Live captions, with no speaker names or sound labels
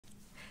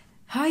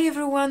Hi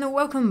everyone,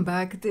 welcome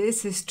back.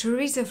 This is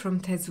Teresa from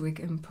Ted's Wig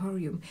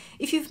Emporium.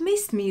 If you've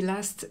missed me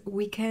last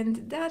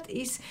weekend, that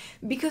is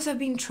because I've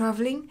been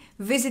traveling,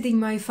 visiting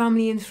my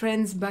family and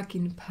friends back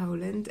in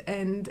Poland,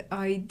 and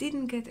I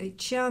didn't get a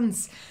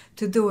chance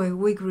to do a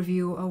wig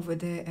review over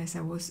there as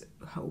I was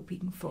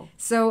hoping for.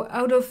 So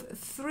out of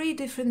 3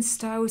 different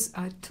styles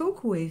I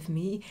took with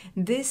me,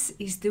 this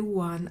is the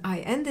one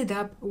I ended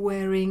up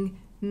wearing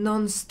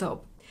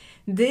non-stop.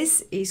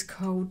 This is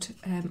called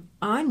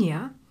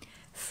Anya,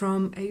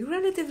 from a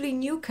relatively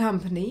new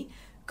company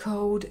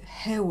called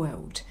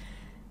Hairworld.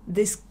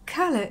 This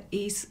color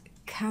is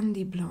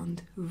candy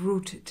blonde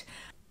rooted.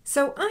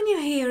 So Anya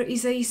here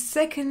is a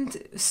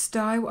second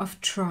style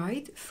I've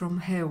tried from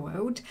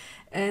Hairworld,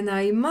 and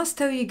I must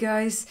tell you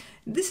guys,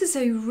 this is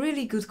a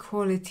really good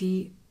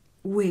quality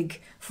wig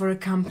for a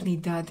company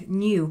that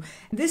new.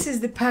 This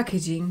is the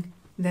packaging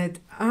that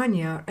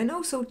Anya and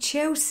also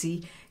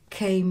Chelsea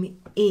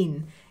came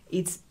in.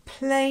 It's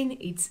plain,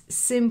 it's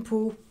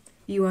simple.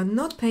 You are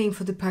not paying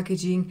for the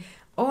packaging.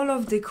 All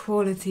of the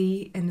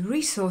quality and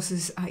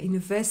resources are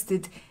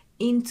invested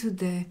into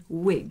the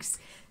wigs.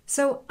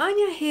 So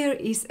Anya here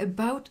is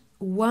about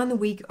 1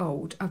 week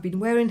old. I've been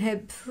wearing her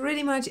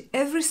pretty much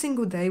every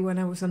single day when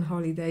I was on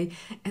holiday,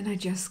 and I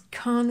just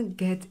can't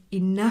get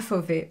enough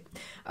of it.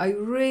 I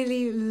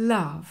really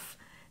love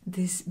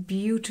this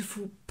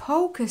beautiful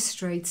polka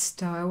straight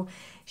style.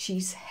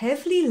 She's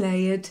heavily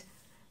layered,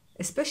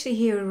 especially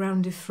here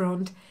around the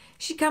front.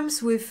 She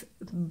comes with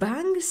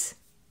bangs,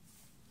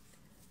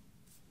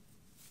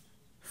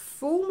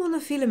 full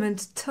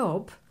monofilament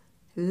top,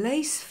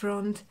 lace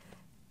front,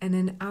 and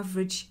an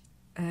average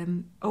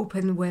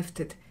open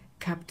wefted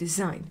cap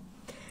design.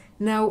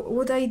 Now,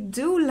 what I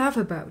do love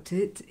about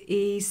it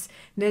is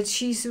that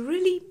she's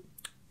really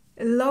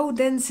low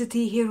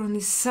density here on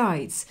the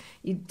sides.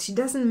 She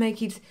doesn't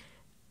make it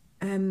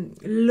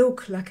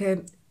look like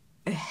a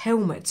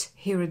helmet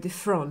here at the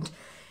front.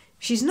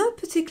 She's not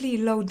particularly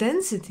low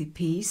density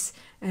piece,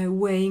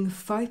 weighing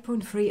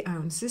 5.3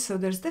 ounces, so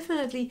there's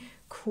definitely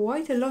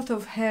quite a lot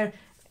of hair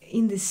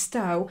in this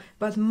style,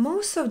 but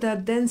most of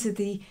that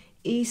density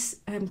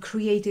is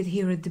created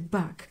here at the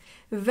back.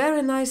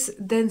 Very nice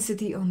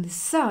density on the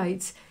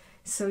sides,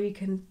 so you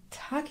can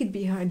tuck it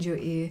behind your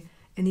ear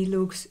and it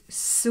looks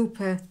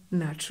super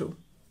natural.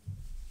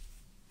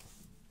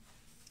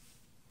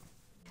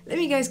 Let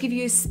me guys give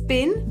you a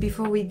spin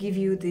before we give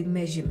you the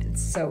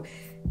measurements. So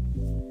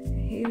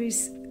here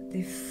is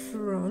the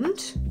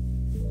front.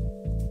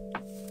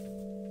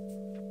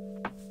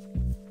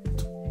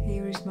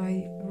 Here is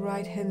my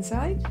right hand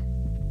side.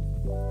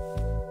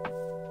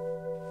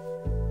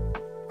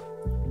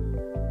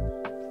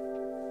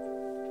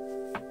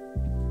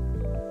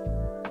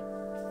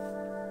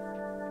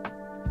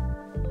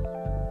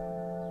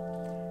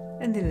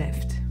 And the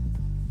left.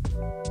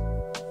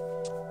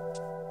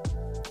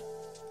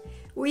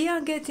 We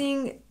are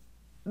getting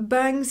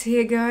bangs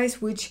here,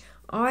 guys, which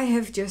I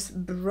have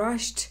just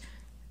brushed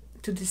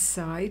to the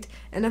side,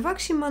 and I've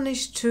actually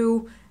managed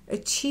to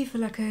achieve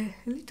like a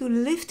little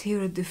lift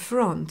here at the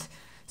front,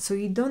 so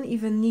you don't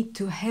even need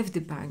to have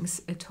the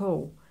bangs at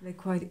all. They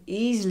quite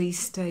easily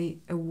stay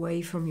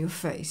away from your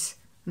face,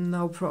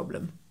 no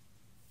problem.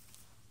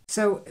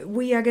 So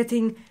we are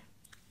getting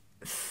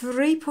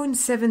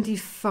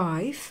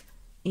 3.75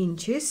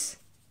 inches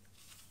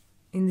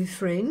in the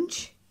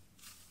fringe.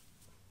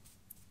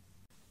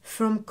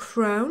 From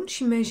crown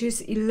she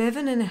measures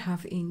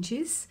 11.5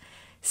 inches,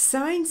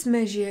 sides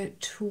measure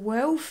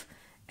 12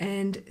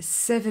 and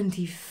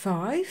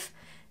 75,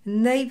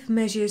 nape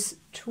measures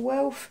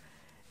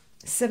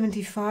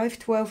 12.75,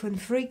 12 and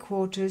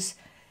 3/4,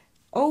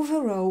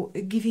 overall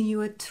giving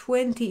you a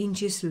 20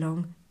 inches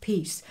long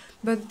piece.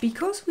 But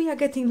because we are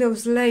getting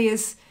those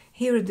layers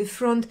here at the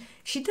front,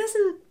 she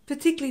doesn't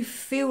particularly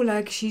feel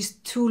like she's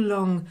too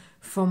long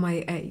for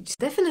my age.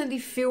 Definitely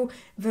feel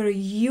very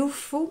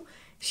youthful.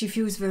 She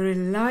feels very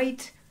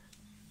light.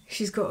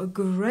 She's got a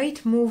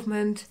great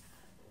movement,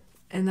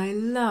 and I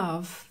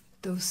love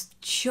those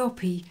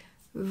choppy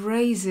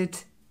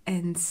razored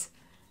ends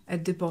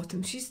at the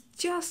bottom. She's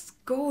just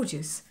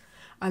gorgeous.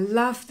 I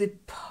love the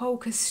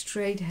polka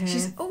straight hair.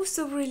 She's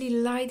also really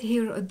light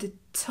here at the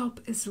top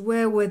as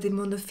well, where the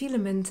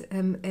monofilament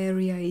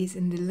area is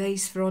in the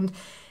lace front.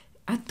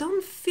 I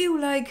don't feel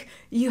like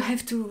you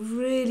have to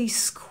really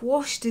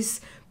squash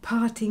this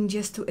parting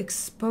just to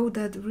expose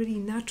that really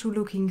natural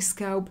looking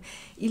scalp.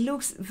 It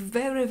looks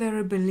very,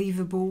 very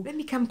believable. Let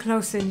me come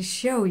closer and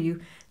show you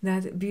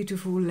that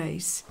beautiful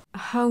lace,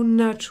 how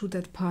natural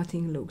that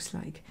parting looks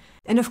like.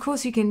 And of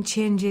course you can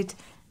change it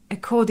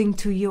according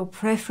to your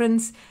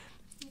preference.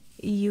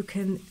 You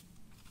can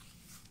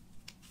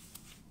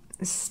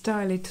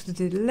style it to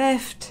the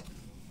left,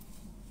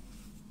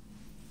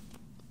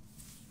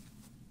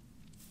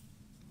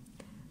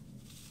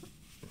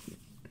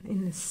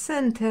 in the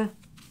center,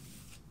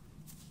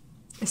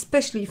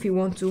 especially if you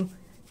want to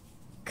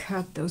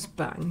cut those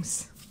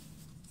bangs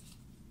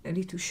a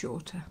little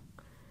shorter.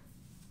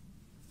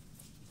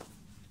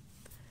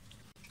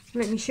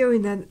 Let me show you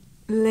that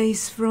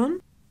lace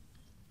front.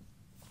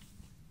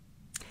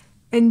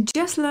 And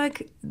just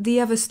like the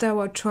other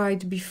style I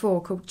tried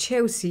before called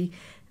Chelsea,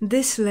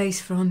 this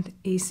lace front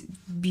is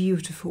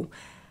beautiful.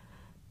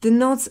 The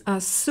knots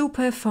are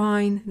super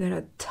fine, they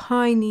are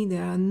tiny, they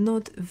are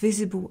not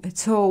visible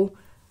at all.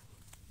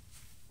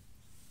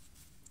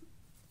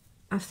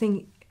 I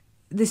think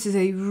this is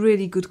a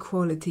really good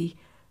quality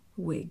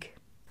wig.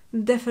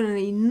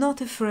 Definitely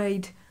not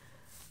afraid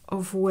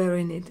of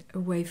wearing it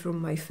away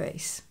from my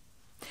face.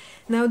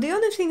 Now the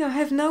other thing I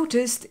have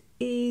noticed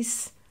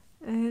is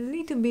a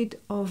little bit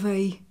of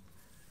a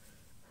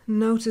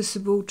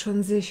noticeable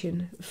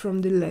transition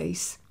from the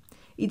lace.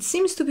 It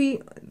seems to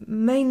be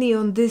mainly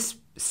on this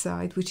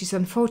side, which is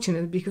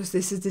unfortunate because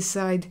this is the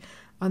side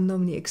I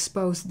normally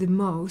expose the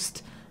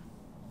most,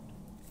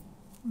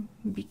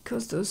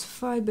 because those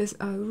fibers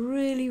are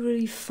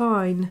really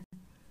fine.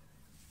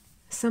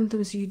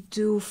 Sometimes you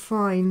do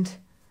find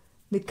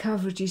the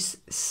coverage is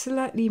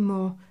slightly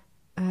more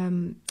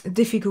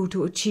difficult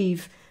to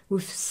achieve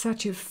with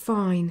such a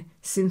fine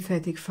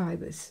synthetic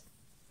fibers.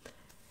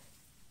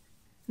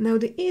 Now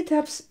the ear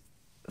tabs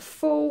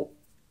fall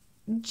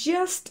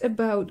just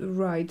about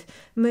right,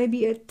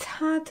 maybe a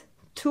tad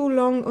too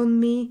long on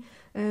me,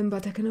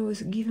 but I can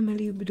always give them a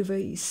little bit of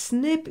a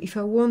snip if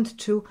I want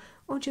to,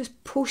 or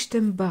just push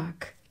them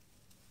back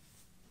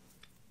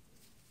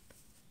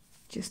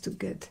just to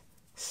get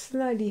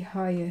slightly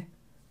higher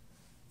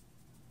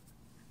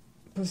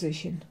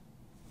position.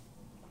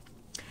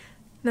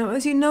 Now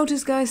as you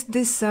notice guys,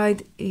 this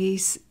side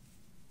is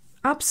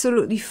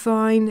absolutely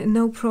fine,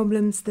 no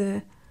problems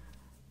there,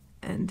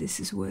 and this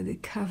is where the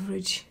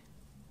coverage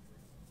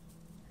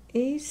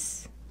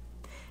is.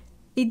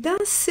 It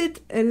does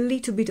sit a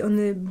little bit on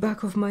the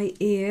back of my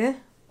ear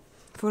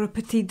for a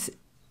petite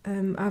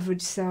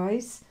average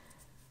size,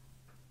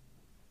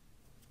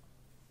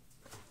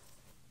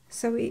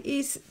 so it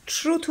is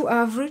true to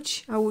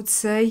average, I would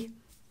say.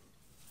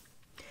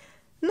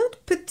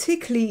 Not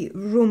particularly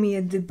roomy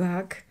at the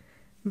back,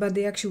 but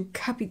the actual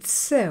cap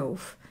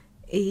itself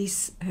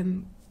is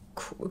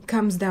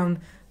comes down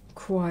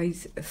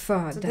quite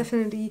far. So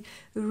definitely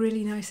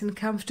really nice and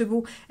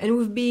comfortable, and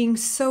with being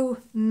so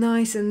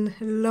nice and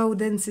low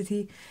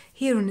density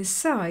here on the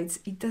sides,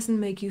 it doesn't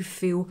make you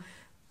feel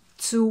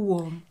too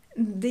warm.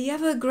 The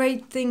other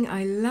great thing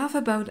I love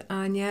about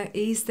Anya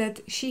is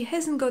that she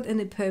hasn't got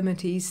any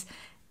permatease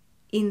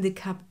in the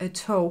cap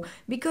at all,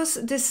 because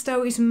this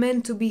style is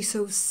meant to be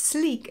so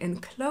sleek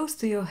and close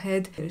to your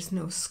head. There's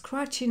no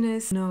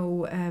scratchiness,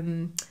 no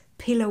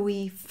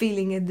pillowy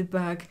feeling at the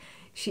back.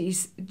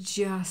 She's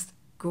just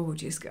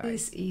gorgeous, guys.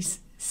 This is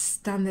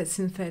standard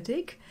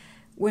synthetic.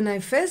 When I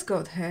first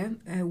got her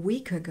a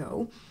week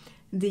ago,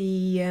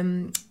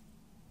 the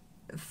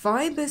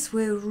fibers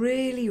were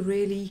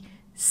really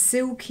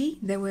silky.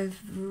 They were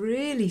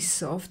really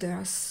soft. They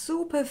are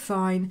super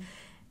fine,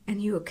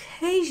 and you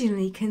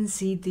occasionally can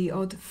see the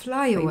odd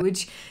flyaway,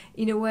 which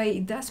in a way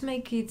it does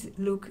make it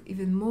look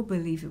even more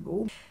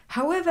believable.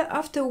 However,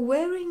 after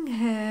wearing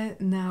her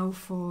now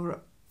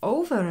for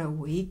over a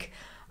week,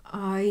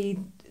 I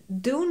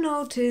do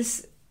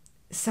notice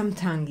some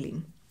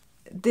tangling.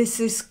 This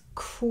is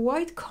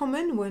quite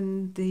common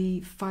when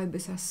the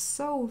fibers are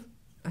so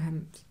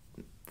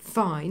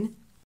fine,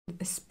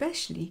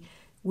 especially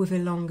with a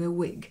longer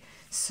wig.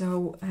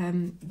 So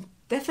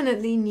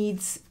definitely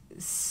needs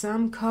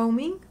some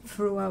combing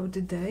throughout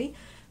the day,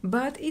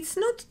 but it's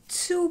not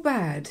too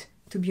bad,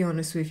 to be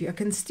honest with you. I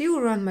can still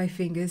run my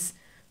fingers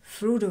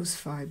through those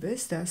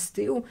fibers. They're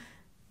still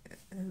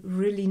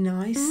really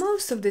nice.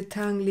 Most of the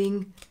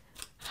tangling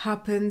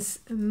happens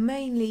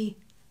mainly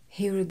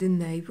here at the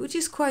nape, which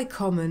is quite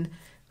common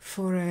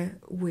for a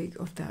wig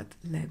of that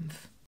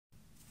length.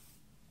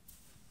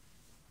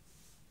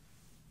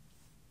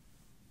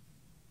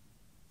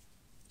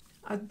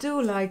 I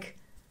do like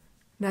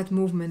that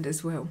movement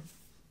as well.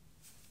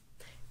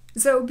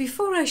 So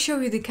before I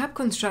show you the cap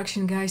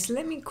construction, guys,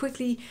 let me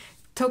quickly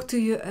talk to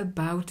you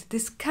about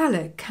this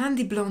color,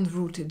 Candy Blonde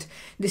Rooted.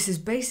 This is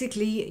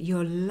basically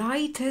your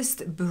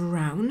lightest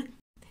brown.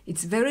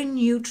 It's very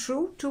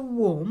neutral to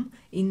warm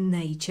in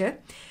nature,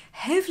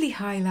 heavily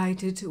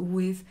highlighted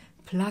with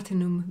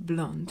platinum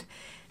blonde.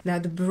 Now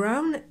the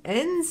brown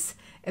ends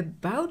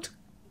about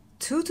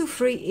 2 to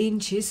 3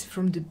 inches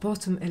from the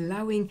bottom,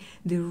 allowing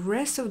the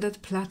rest of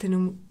that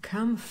platinum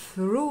come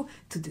through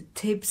to the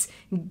tips,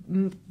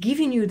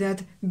 giving you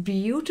that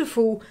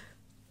beautiful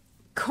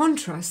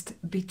contrast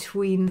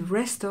between the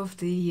rest of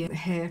the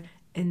hair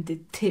and the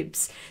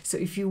tips. So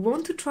if you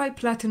want to try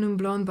platinum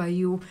blonde but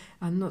you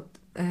are not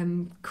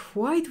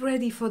quite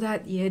ready for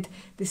that yet,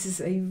 this is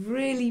a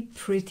really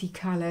pretty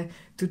color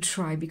to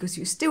try, because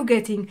you're still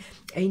getting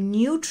a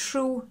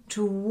neutral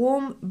to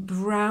warm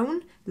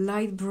brown,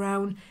 light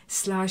brown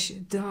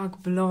 /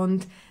 dark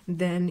blonde,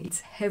 then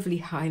it's heavily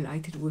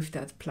highlighted with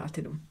that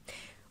platinum.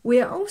 We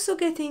are also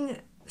getting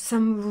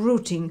some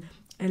rooting,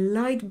 a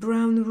light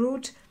brown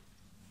root,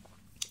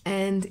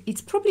 and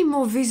it's probably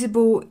more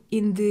visible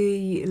in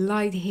the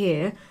light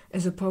hair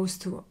as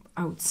opposed to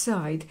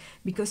outside,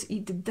 because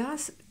it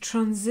does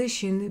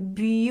transition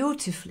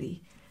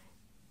beautifully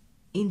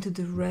into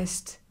the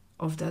rest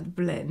of that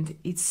blend.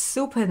 It's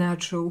super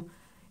natural,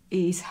 it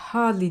is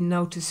hardly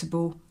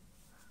noticeable.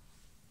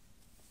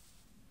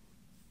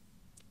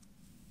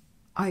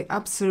 I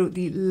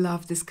absolutely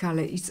love this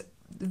color. It's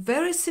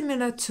very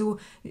similar to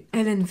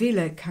Ellen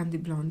Wheeler Candy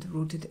Blonde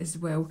Rooted as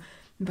well,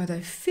 but I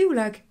feel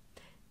like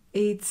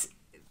it's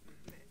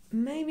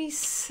maybe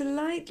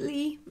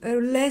slightly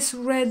less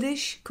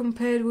reddish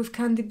compared with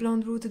Candy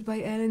Blonde Rooted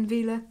by Ellen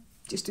Wheeler,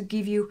 just to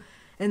give you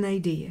an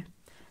idea.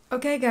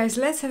 Okay guys,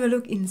 let's have a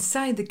look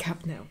inside the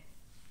cup now.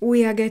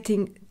 We are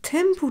getting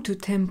temple to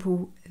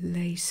temple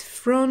lace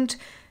front,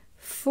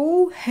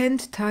 full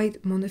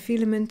hand-tied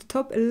monofilament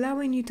top,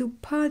 allowing you to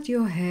part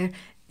your hair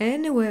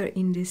anywhere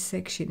in this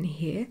section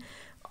here,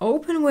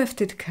 open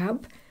wefted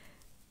cup,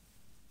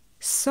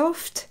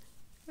 soft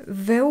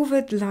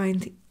velvet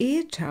lined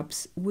ear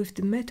tabs with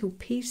the metal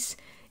piece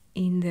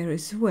in there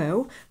as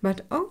well,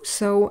 but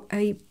also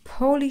a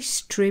poly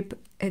strip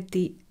at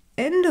the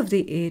end of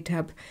the ear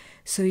tab,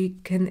 so you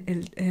can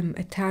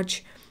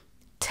attach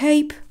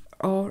tape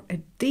or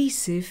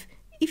adhesive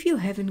if you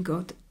haven't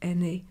got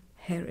any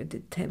hair at the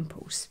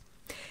temples.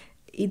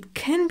 It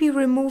can be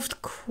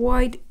removed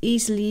quite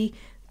easily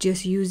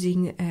just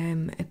using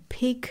a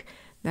pick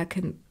that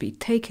can be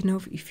taken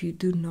off if you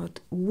do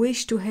not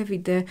wish to have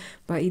it there,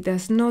 but it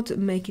does not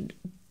make it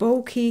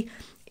bulky.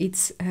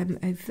 It's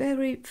a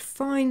very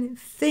fine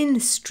thin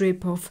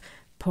strip of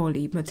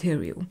poly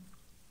material.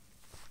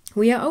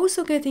 We are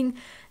also getting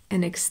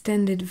an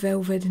extended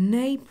velvet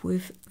nape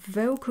with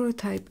Velcro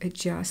type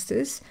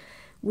adjusters,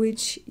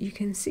 which you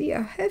can see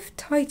I have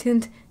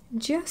tightened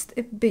just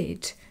a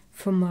bit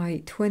for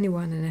my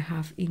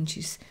 21.5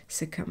 inches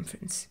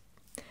circumference.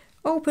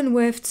 Open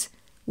wefts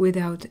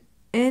without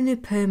any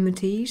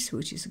permatease,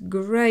 which is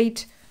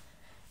great,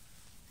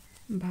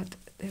 but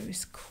there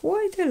is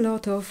quite a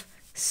lot of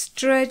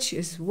stretch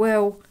as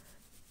well,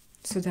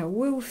 so that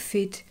will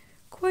fit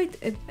quite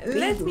a big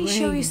Let me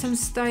show you range. some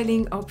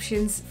styling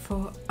options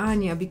for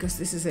Anya, because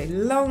this is a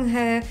long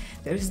hair.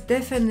 There is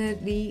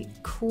definitely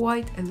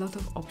quite a lot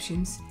of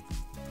options.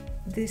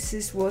 This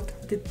is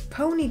what the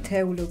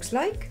ponytail looks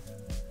like.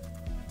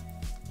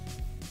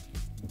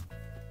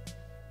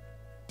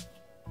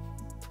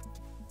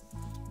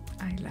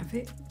 I love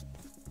it.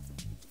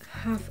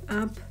 Half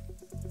up,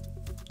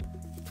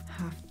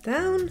 half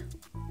down.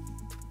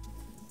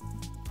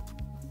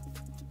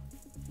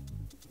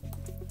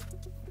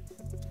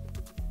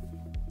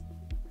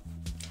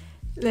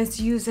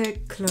 Let's use a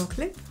claw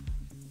clip.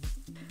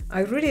 I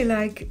really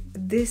like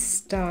this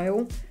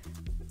style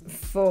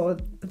for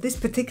this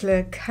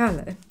particular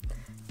color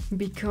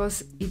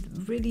because it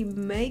really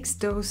makes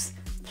those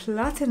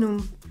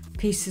platinum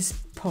pieces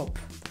pop.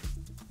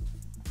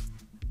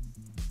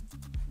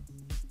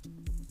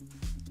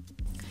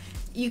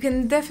 You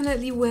can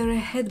definitely wear a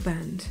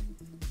headband.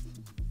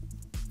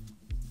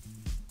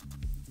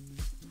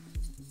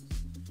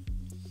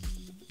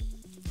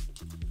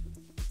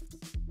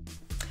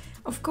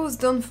 Of course,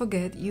 don't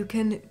forget, you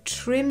can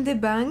trim the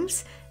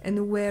bangs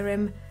and wear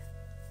them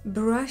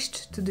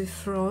brushed to the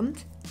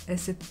front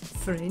as a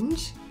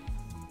fringe.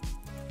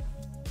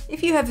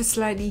 If you have a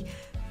slightly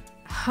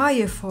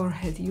higher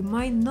forehead, you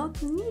might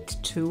not need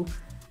to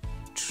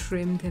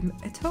trim them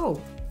at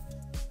all.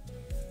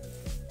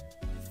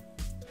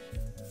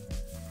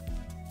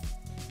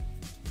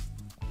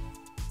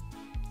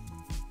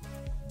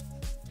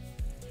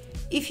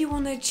 If you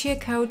want to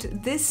check out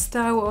this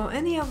style or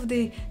any of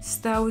the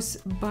styles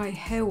by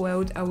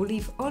Hairworld, I will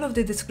leave all of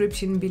the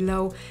description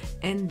below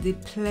and the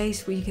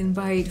place where you can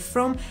buy it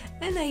from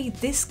and a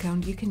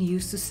discount you can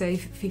use to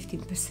save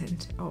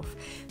 15% off.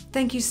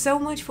 Thank you so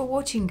much for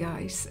watching,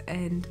 guys,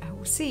 and I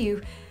will see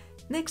you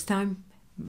next time.